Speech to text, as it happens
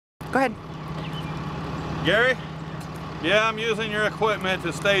Go ahead. Gary? Yeah, I'm using your equipment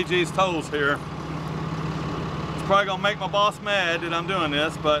to stage these tows here. It's probably gonna make my boss mad that I'm doing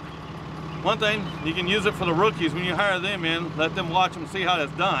this, but one thing, you can use it for the rookies when you hire them in, let them watch them see how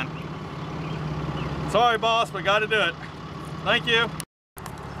that's done. Sorry boss, but gotta do it. Thank you.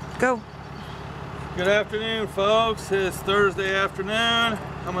 Go. Good afternoon folks, it's Thursday afternoon.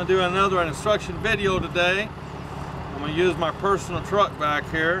 I'm gonna do another instruction video today. I'm gonna use my personal truck back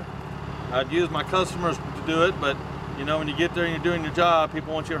here. I'd use my customers to do it, but you know, when you get there and you're doing your job,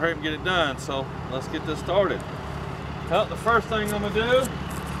 people want you to hurry up and get it done. So let's get this started. Well, the first thing I'm gonna do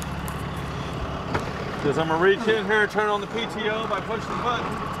is I'm gonna reach in here and turn on the PTO by pushing the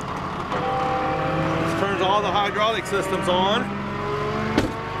button. This turns all the hydraulic systems on.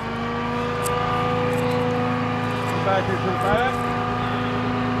 Back here to the back.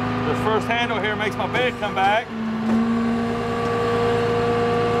 This first handle here makes my bed come back.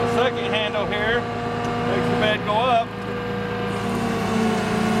 The second handle here makes the bed go up.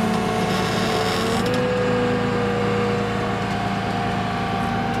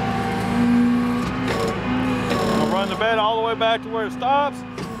 I'll run the bed all the way back to where it stops.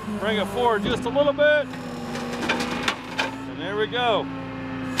 Bring it forward just a little bit. And there we go.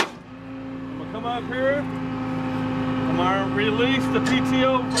 I'm gonna come up here. I'm gonna release the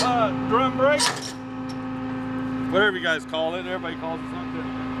PTO drum brake. Whatever you guys call it, everybody calls it something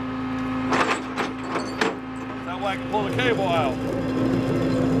different. That way I can pull the cable out.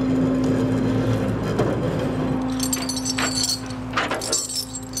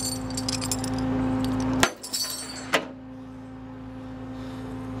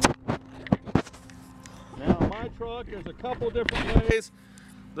 Now my truck, there's a couple different ways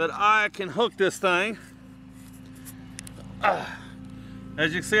that I can hook this thing.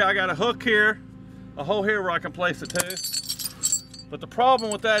 As you can see, I got a hook here, a hole here where I can place it to. But the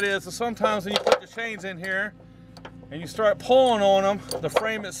problem with that is that sometimes when you put the chains in here and you start pulling on them, the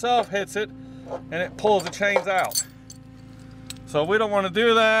frame itself hits it and it pulls the chains out. So we don't want to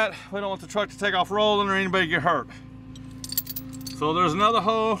do that. We don't want the truck to take off rolling or anybody get hurt. So there's another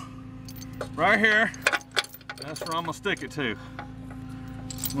hole right here. That's where I'm gonna stick it to.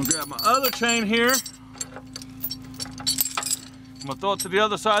 I'm gonna grab my other chain here. I'm gonna throw it to the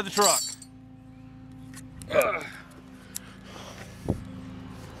other side of the truck.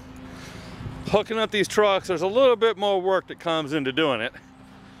 Hooking up these trucks, there's a little bit more work that comes into doing it.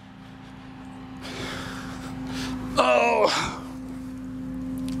 Oh!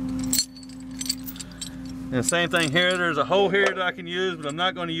 And same thing here, there's a hole here that I can use, but I'm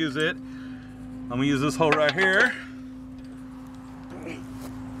not gonna use it. I'm gonna use this hole right here.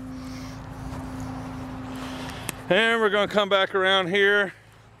 And we're going to come back around here.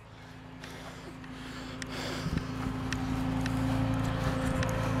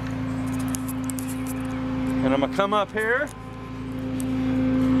 And I'm going to come up here.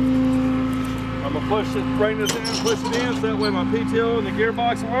 I'm going to push it, bring this in, push it in, so that way my PTO and the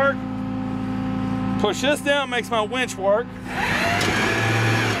gearbox will work. Push this down, makes my winch work.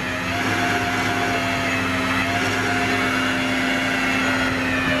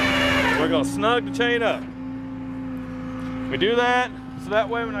 We're going to snug the chain up. We do that, so that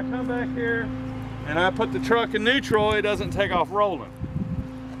way when I come back here and I put the truck in neutral, it doesn't take off rolling.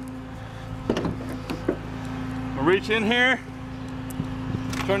 I'll reach in here,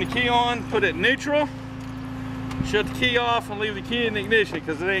 turn the key on, put it in neutral, shut the key off and leave the key in the ignition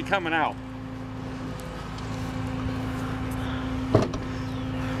because it ain't coming out.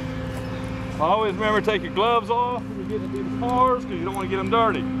 Always remember to take your gloves off when you get into these cars because you don't want to get them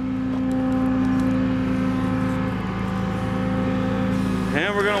dirty.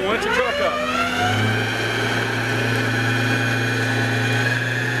 And we're going to winch the truck up.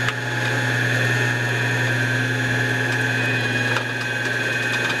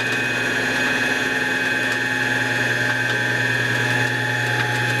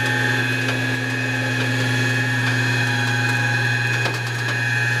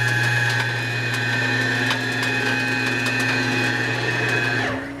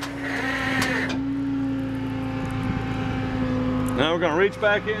 Now we're going to reach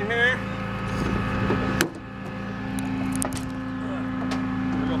back in here.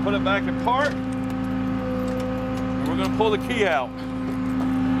 We're going to put it back in park. And we're going to pull the key out.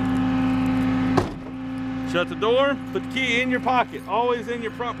 Shut the door, put the key in your pocket, always in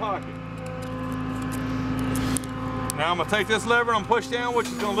your front pocket. Now I'm going to take this lever, I'm going to push down, which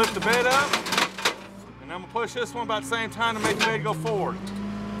is going to lift the bed up. And I'm going to push this one about the same time to make the bed go forward.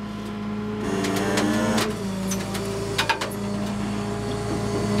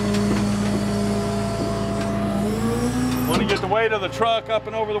 Want to get the weight of the truck up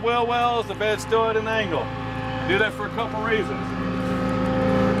and over the wheel wells, the bed's still at an angle. Do that for a couple reasons.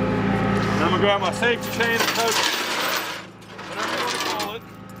 Now I'm gonna grab my safety chain and hook, whatever you want to call it.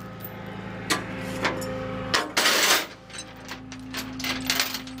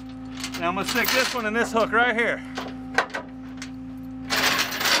 Now I'm gonna stick this one in this hook right here.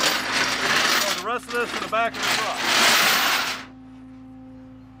 Throw the rest of this in the back of the truck.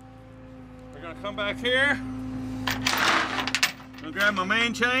 We're gonna come back here. I'm gonna grab my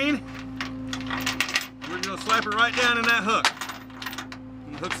main chain. We're gonna slap it right down in that hook.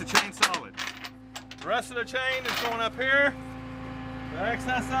 And the hook's the chain solid. The rest of the chain is going up here. The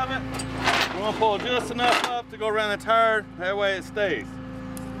excess of it, we're gonna pull just enough up to go around the tire. That way it stays.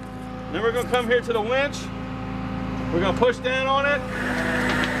 Then we're gonna come here to the winch. We're gonna push down on it.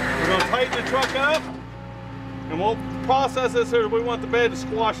 We're gonna tighten the truck up. And we'll process this here. We want the bed to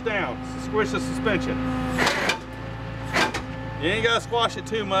squash down, squish the suspension. You ain't gotta squash it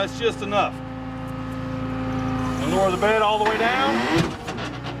too much, just enough. And lower the bed all the way down.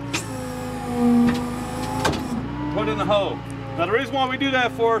 Put it in the hole. Now the reason why we do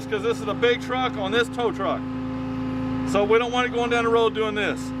that for is because this is a big truck on this tow truck. So we don't want it going down the road doing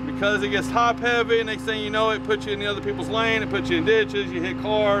this. Because it gets top heavy, next thing you know, it puts you in the other people's lane, it puts you in ditches, you hit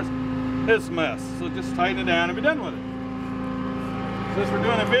cars. It's a mess. So just tighten it down and be done with it. Since we're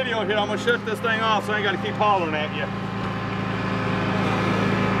doing a video here, I'm gonna shut this thing off so I ain't gotta keep hollering at you.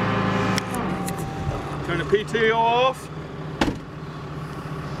 Turn the PTO off.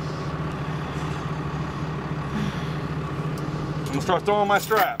 I'm gonna start throwing my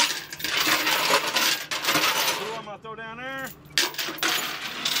strap. Two I'm gonna throw down there.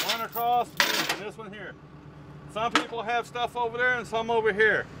 One across, and this one here. Some people have stuff over there and some over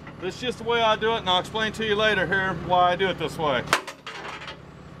here. This is just the way I do it, and I'll explain to you later here why I do it this way.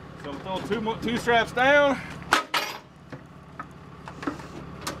 So I'm gonna throw two straps down.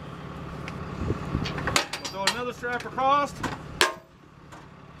 Throw another strap across.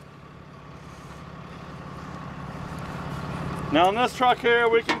 Now on this truck here,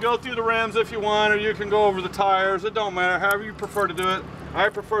 we can go through the rims if you want, or you can go over the tires. It don't matter, however you prefer to do it. I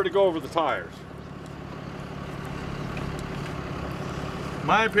prefer to go over the tires.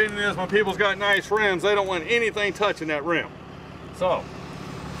 My opinion is when people's got nice rims, they don't want anything touching that rim. So,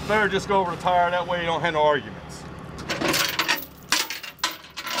 better just go over the tire, that way you don't have no arguments.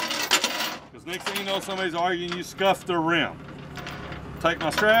 Because next thing you know, somebody's arguing, you scuff their rim. Take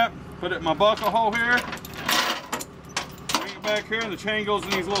my strap, put it in my buckle hole here, bring it back here, and the chain goes in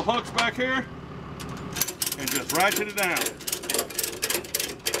these little hooks back here, and just ratchet it down.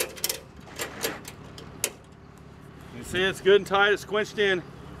 You see it's good and tight, it's squinched in.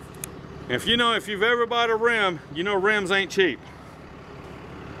 If you've ever bought a rim, you know rims ain't cheap.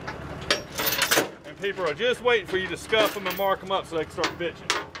 And people are just waiting for you to scuff them and mark them up so they can start bitching.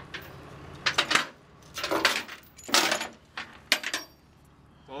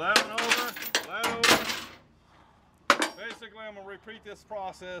 Pull that one over, that over. Basically, I'm gonna repeat this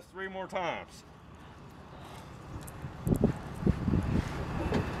process 3 more times.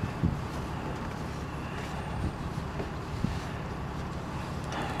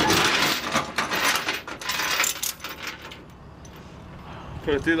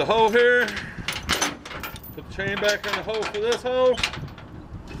 Put it through the hole here, put the chain back in the hole for this hole,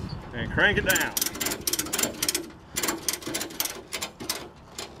 and crank it down.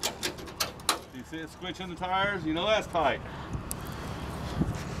 You see it squishing the tires? You know that's tight.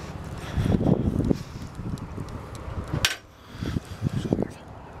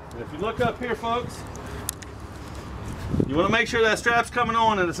 And if you look up here, folks, you want to make sure that strap's coming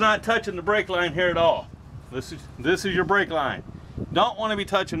on and it's not touching the brake line here at all. This is your brake line. Don't want to be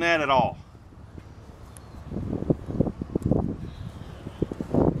touching that at all.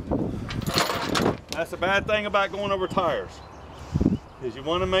 That's the bad thing about going over tires, is you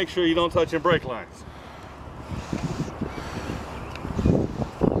want to make sure you don't touch your brake lines.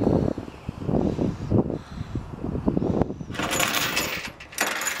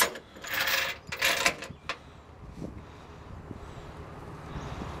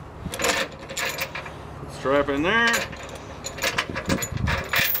 Strap in there.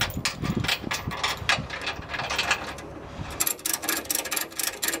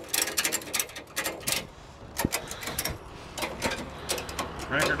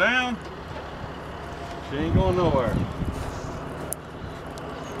 Crank her down. She ain't going nowhere.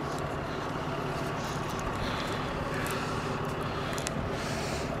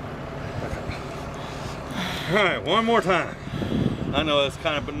 All right, one more time. I know it's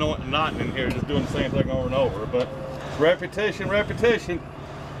kind of knotting in here, just doing the same thing over and over, but repetition, repetition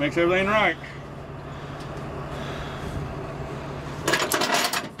makes everything right.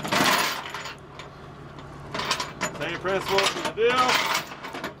 Same principle for the deal.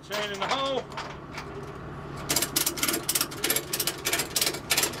 Chain in the hole.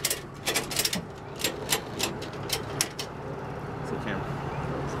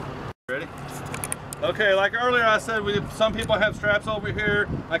 Ready? Okay, like earlier I said, some people have straps over here.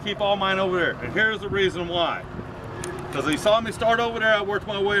 I keep all mine over there. And here's the reason why. Because you saw me start over there, I worked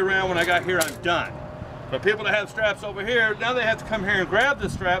my way around. When I got here, I'm done. But people that have straps over here, now they have to come here and grab the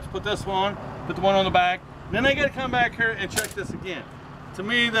straps, put this one, put the one on the back. Then they got to come back here and check this again. To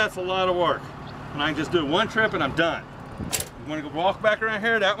me, that's a lot of work. And I can just do one trip and I'm done. I'm going to go walk back around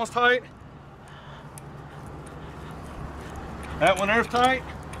here. That one's tight. That one there's tight.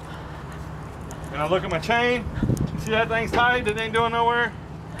 And I look at my chain. You see that thing's tight? It ain't doing nowhere.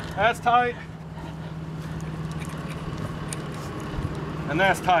 That's tight. And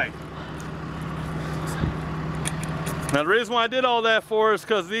that's tight. Now the reason why I did all that for is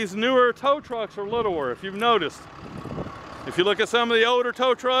because these newer tow trucks are littler, if you've noticed. If you look at some of the older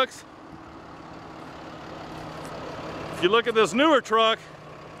tow trucks, if you look at this newer truck,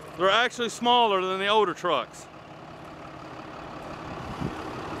 they're actually smaller than the older trucks.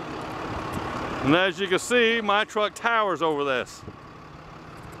 And as you can see, my truck towers over this.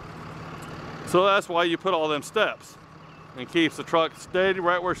 So that's why you put all them steps and keeps the truck steady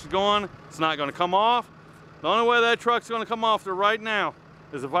right where she's going. It's not going to come off. The only way that truck's going to come off there right now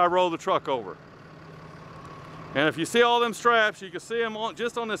is if I roll the truck over. And if you see all them straps, you can see them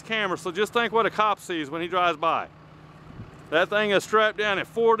just on this camera. So just think what a cop sees when he drives by. That thing is strapped down at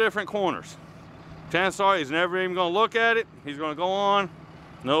 4 different corners. Chances are he's never even going to look at it. He's going to go on.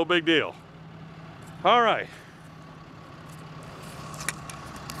 No big deal. All right.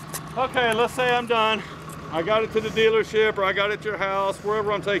 Okay, let's say I'm done. I got it to the dealership, or I got it to your house,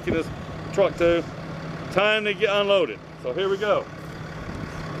 wherever I'm taking this truck to. Time to get unloaded. So here we go.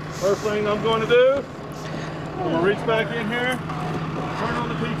 First thing I'm going to do, I'm going to reach back in here, turn on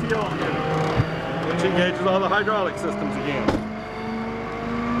the PTO again, which engages all the hydraulic systems again.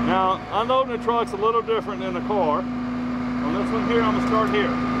 Now, unloading the truck's a little different than the car. On this one here, I'm going to start here.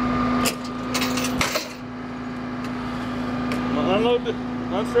 I'm going to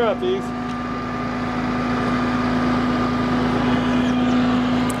unstrap these.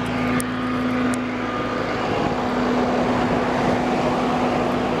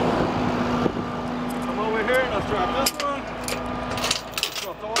 Come over here and unstrap this one. Just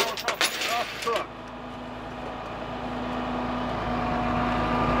throw it all across the truck.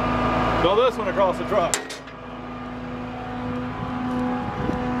 Throw this one across the truck.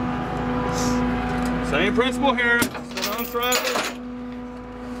 Same principle here. Unstrap it.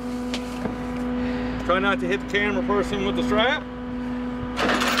 Try not to hit the camera person with the strap.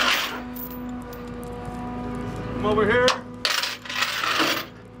 Come over here.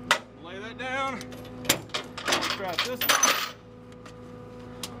 Lay that down. Strap this one.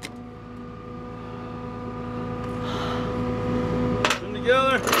 Put them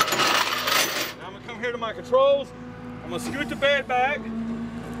together. Now I'm going to come here to my controls. I'm going to scoot the bed back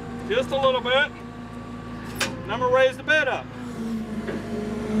just a little bit. And I'm going to raise the bed up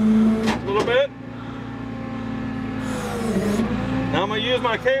a little bit. Now I'm going to use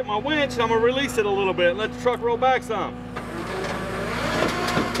my winch and I'm going to release it a little bit and let the truck roll back some.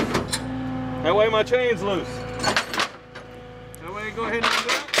 That way my chain's loose. That way, go ahead and do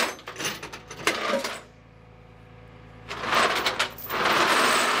that.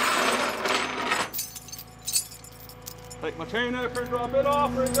 Take my chain up here, drop it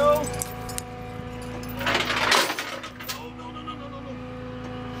off, there it goes.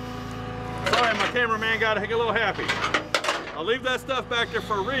 Sorry, my cameraman got a little happy. I'll leave that stuff back there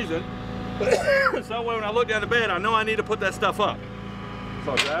for a reason. So that way when I look down the bed, I know I need to put that stuff up.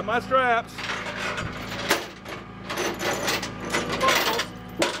 So I'll grab my straps.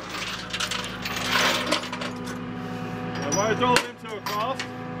 I've already thrown them 2 across.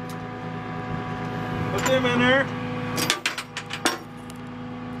 Put them in there.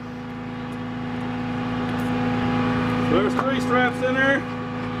 So there's 3 straps in there.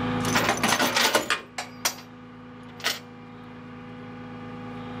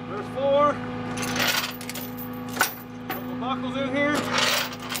 There's 4. Couple buckles in here.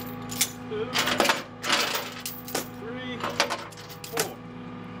 2, 3, 4.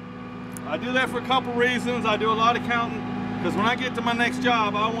 I do that for a couple reasons. I do a lot of counting because when I get to my next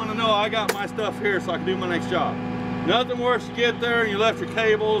job, I want to know I got my stuff here so I can do my next job. Nothing worse, you get there and you left your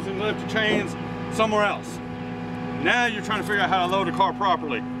cables and left your chains somewhere else. Now you're trying to figure out how to load a car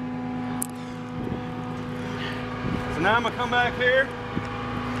properly. So now I'm going to come back here.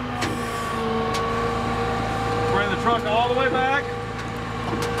 Bring the truck all the way back.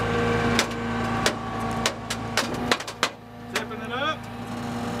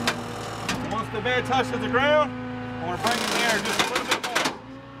 the bed touches the ground, I want to bring in the air just a little bit more.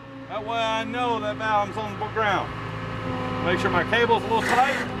 That way I know that valve's on the ground. Make sure my cable's a little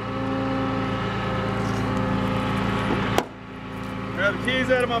tight. Grab the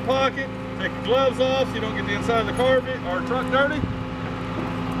keys out of my pocket. Take the gloves off so you don't get the inside of the carpet or truck dirty.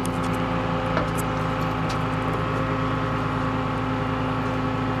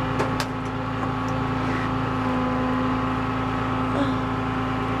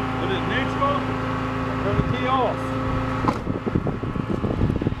 Put it in neutral. Turn the key off.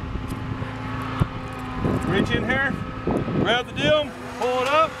 Reach in here, grab the dim, pull it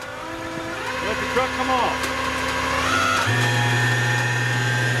up, let the truck come off.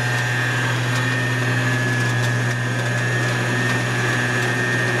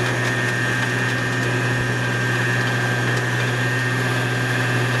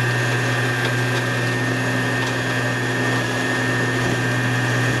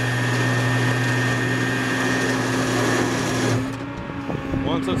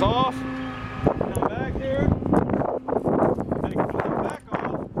 Once it's off, come back here, take the plug back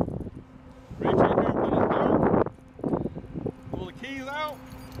off, reach in here and put it there, pull the keys out,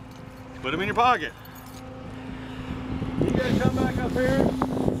 put them in your pocket. You gotta come back up here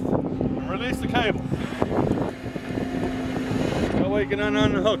and release the cable. That way you can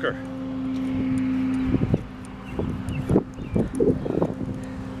unhook the hooker.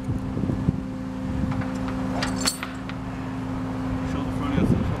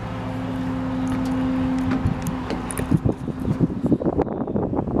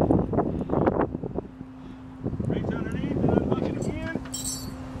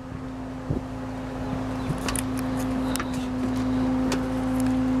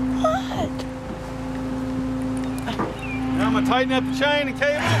 Now I'm going to tighten up the chain and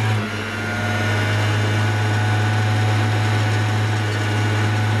cable.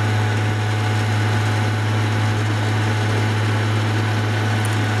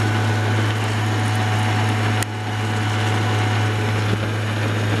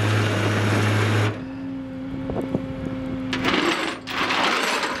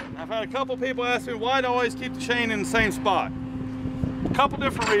 I've had a couple people ask me why do I always keep the chain in the same spot. A couple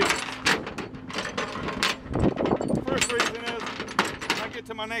different reasons.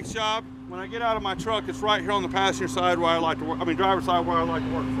 To my next job, when I get out of my truck, it's right here on the passenger side where I like to work, driver's side where I like to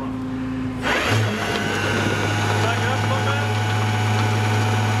work from. Back it up a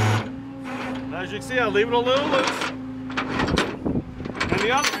little bit. As you can see, I leave it a little loose. And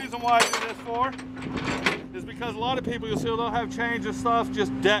the other reason why I do this for is because a lot of people, you'll see they'll have chains and stuff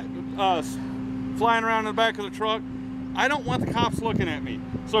just flying around in the back of the truck. I don't want the cops looking at me.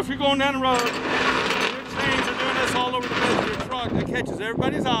 So if you're going down the road, your chains are doing this all over the bed of your truck, that catches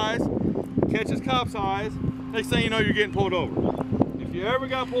everybody's eyes, catches cops' eyes. Next thing you know, you're getting pulled over. If you ever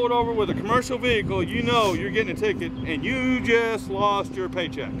got pulled over with a commercial vehicle, you know you're getting a ticket and you just lost your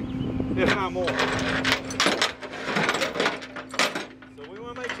paycheck, if not more. So we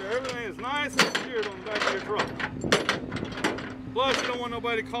want to make sure everything is nice and secured on the back of your truck. Plus, you don't want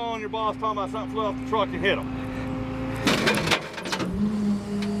nobody calling your boss talking about something flew off the truck and hit them.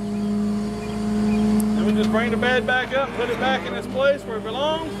 And we just bring the bed back up, put it back in its place where it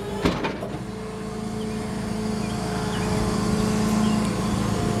belongs.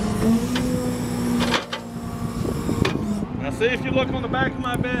 Now see, if you look on the back of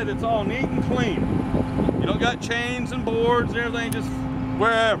my bed, it's all neat and clean. You don't got chains and boards and everything just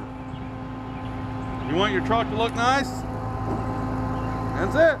wherever. You want your truck to look nice?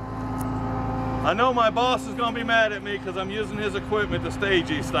 That's it. I know my boss is going to be mad at me because I'm using his equipment to stage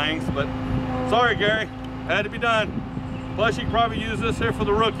these things, but sorry, Gary, had to be done. Plus, you can probably use this here for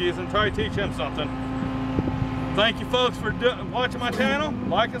the rookies and try to teach him something. Thank you, folks, for watching my channel.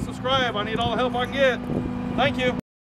 Like and subscribe. I need all the help I can get. Thank you.